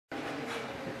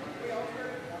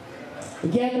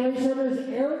Again, the race orders: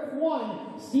 Eric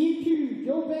 1, Steve 2,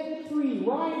 Joe Bennett 3,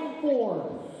 Ryan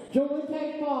 4, Joe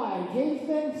Lintag 5, James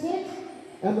Ben 6,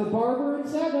 and the Barber in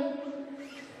 7.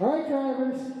 All right,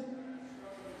 drivers.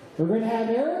 We're going to have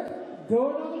Eric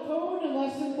going on the cone in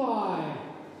less than 5.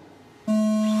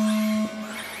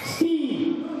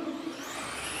 Steve,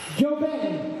 Joe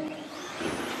Bennett,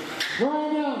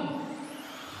 Ryan Young,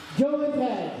 Joe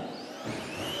Lintag,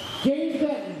 James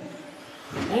Benton,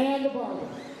 and the Barber.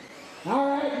 All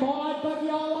right, Maud, Buggy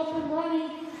all up and running.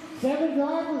 7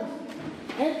 drivers.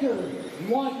 Enter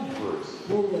 1 first.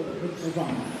 Rolling into the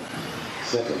box.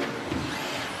 Second.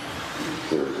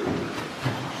 Third.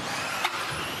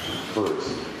 First.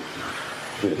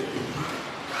 Fifth.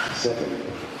 Second.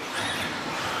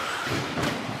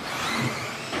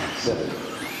 7th.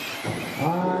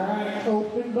 All right,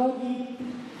 open Buggy.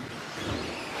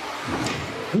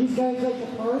 These guys like to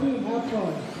party and have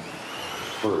fun.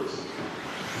 First.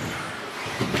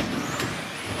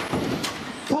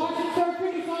 Caution, start,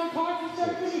 finish line. Caution,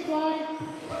 start, finish line.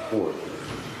 4th.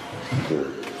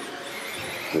 3rd.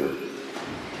 3rd.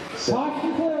 2nd.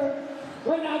 Caution clear.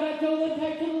 Right now, got Joe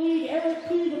Lintag to the lead. Eric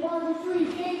 2, the Barber 3,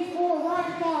 James 4,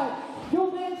 Ryan 5, Joe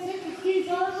Ben 6, and Steve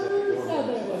Barber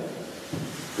 7.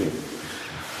 5th.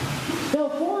 Still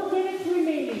 4 minutes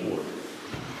remaining.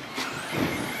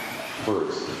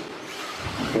 1st.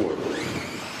 4th.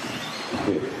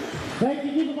 5th. Thank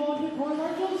you to the volunteer car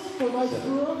marshals for my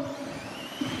screw up.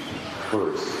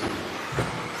 1st.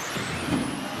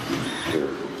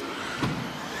 3rd.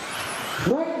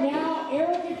 Right now,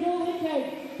 Eric and Joe Lintag,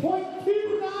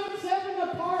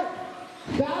 .297 apart.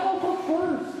 Battle for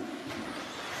first.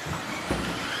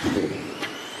 5th.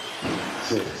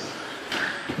 6th.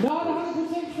 Not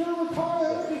 100% sure what car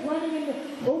Eric is running in the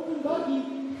open Buggy.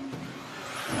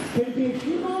 Could it be a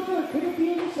Schumacher or could it be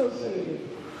an Associated?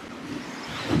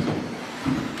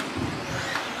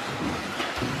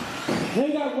 They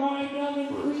got Ryan Young in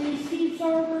 3, Steve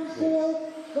Sarver in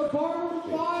 4, the Barber in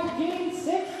 5, James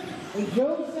 6, and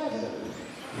Joe 7.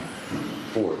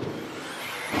 4th.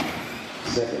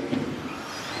 2nd.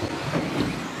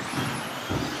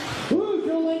 Ooh,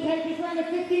 Joe Lintag just ran a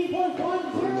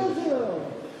 15.100.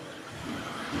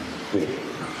 5th.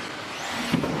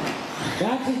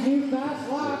 That's his new fast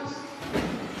lap.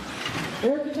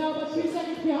 Eric is now about 2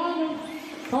 seconds behind him.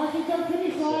 Caution to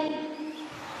finish line.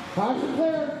 Caution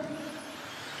clear.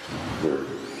 3rd.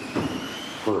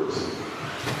 1st.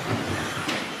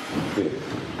 5th.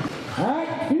 All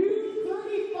right,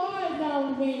 2:35 now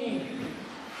remaining.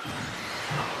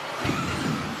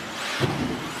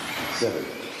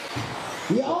 7th.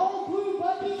 The all-blue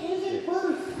Buggy is in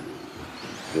first.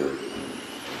 3rd.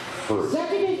 1st.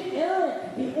 Second is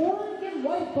Eric, the orange and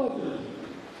white Buggy.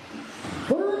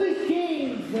 Third is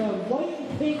James, the white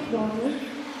and pink normally.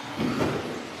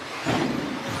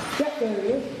 Yep, there he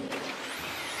is.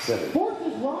 7th. Fourth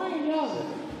is Ryan Young,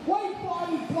 white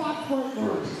body, black front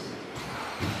nose.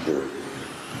 3rd.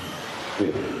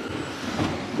 5th.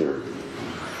 3rd.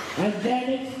 And then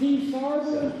it's Steve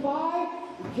Sarver in 5,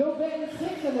 Joe Bennett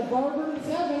 6, and the Barber in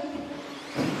 7.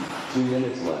 2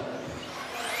 minutes left.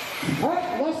 All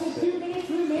right, less than 2 minutes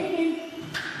remaining.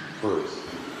 1st.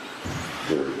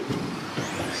 3rd.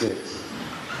 6th.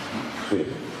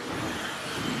 5th.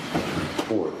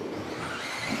 4th.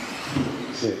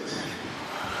 6th.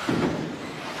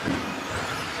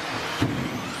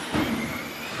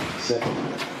 2nd.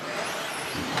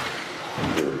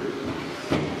 3rd.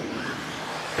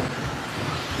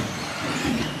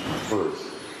 1st.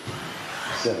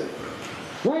 7th.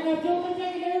 Right now, Joe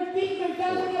Lintag and Eric Beekman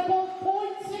battling at both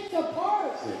 .6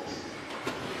 apart. 6th.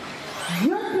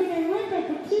 Ripping and ripping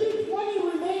for 2:20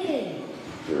 remaining.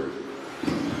 3rd.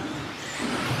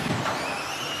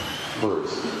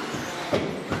 1st.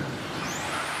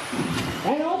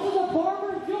 And also the Barber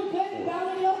and Joe Bennett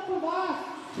battling up for last.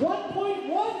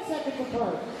 1.1 seconds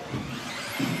apart.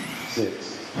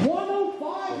 6th.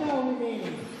 1:05 now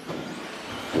remaining.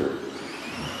 3rd.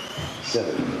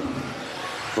 7th.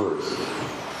 1st.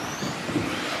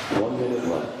 1 minute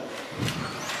left.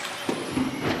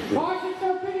 Caution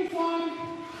for finish line.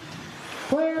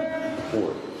 Clear.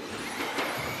 4th.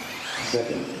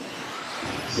 2nd.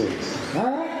 6th.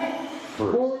 All right.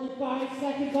 1st. 45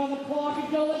 seconds on the clock, and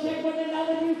Joe Lintag with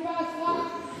another new fast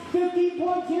lap.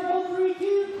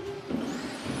 15.032.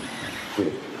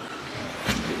 5th.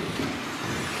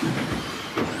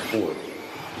 4th.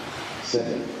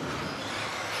 2nd.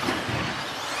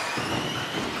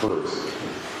 1st.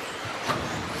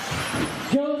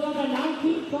 Joe's on a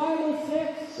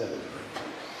 19.506. 7th.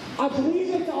 I believe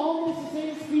it's almost the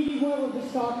same speed he went with the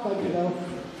stock Buggy though.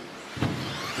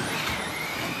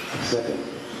 2nd.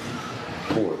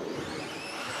 4th.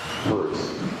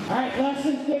 Less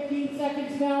than 15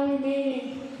 seconds now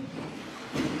remaining.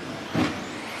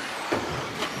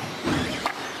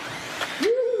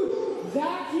 Woo!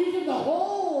 Zach's using the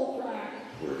whole track.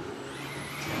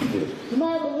 You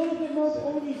might have a little bit more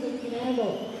ponies than you can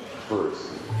handle.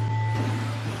 First.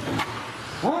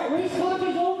 All right, race clock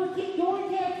is over. Keep going.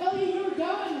 Can't tell you you're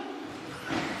done.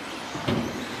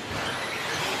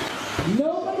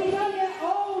 Nobody done yet.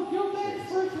 Oh, Joe Ben's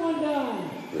first one done.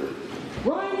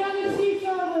 Ryan Young and Steve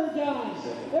Sarver are done.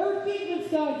 Eric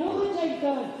Beekman's done. Joe Lindsay's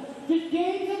done. Just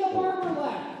James and the Barber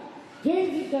left.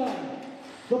 James is done.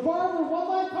 The Barber, one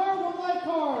light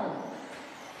car.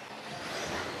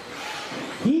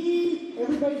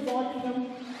 Everybody's watching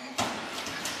them.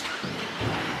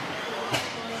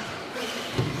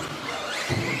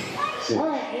 All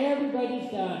right,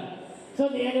 everybody's done. So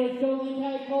the end of the Joe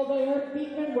Lindsay called by Eric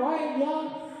Beekman, Ryan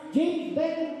Young, James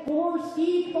Benton 4,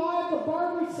 Steve 5, the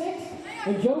Barber 6,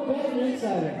 and Joe Benton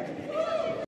inside it.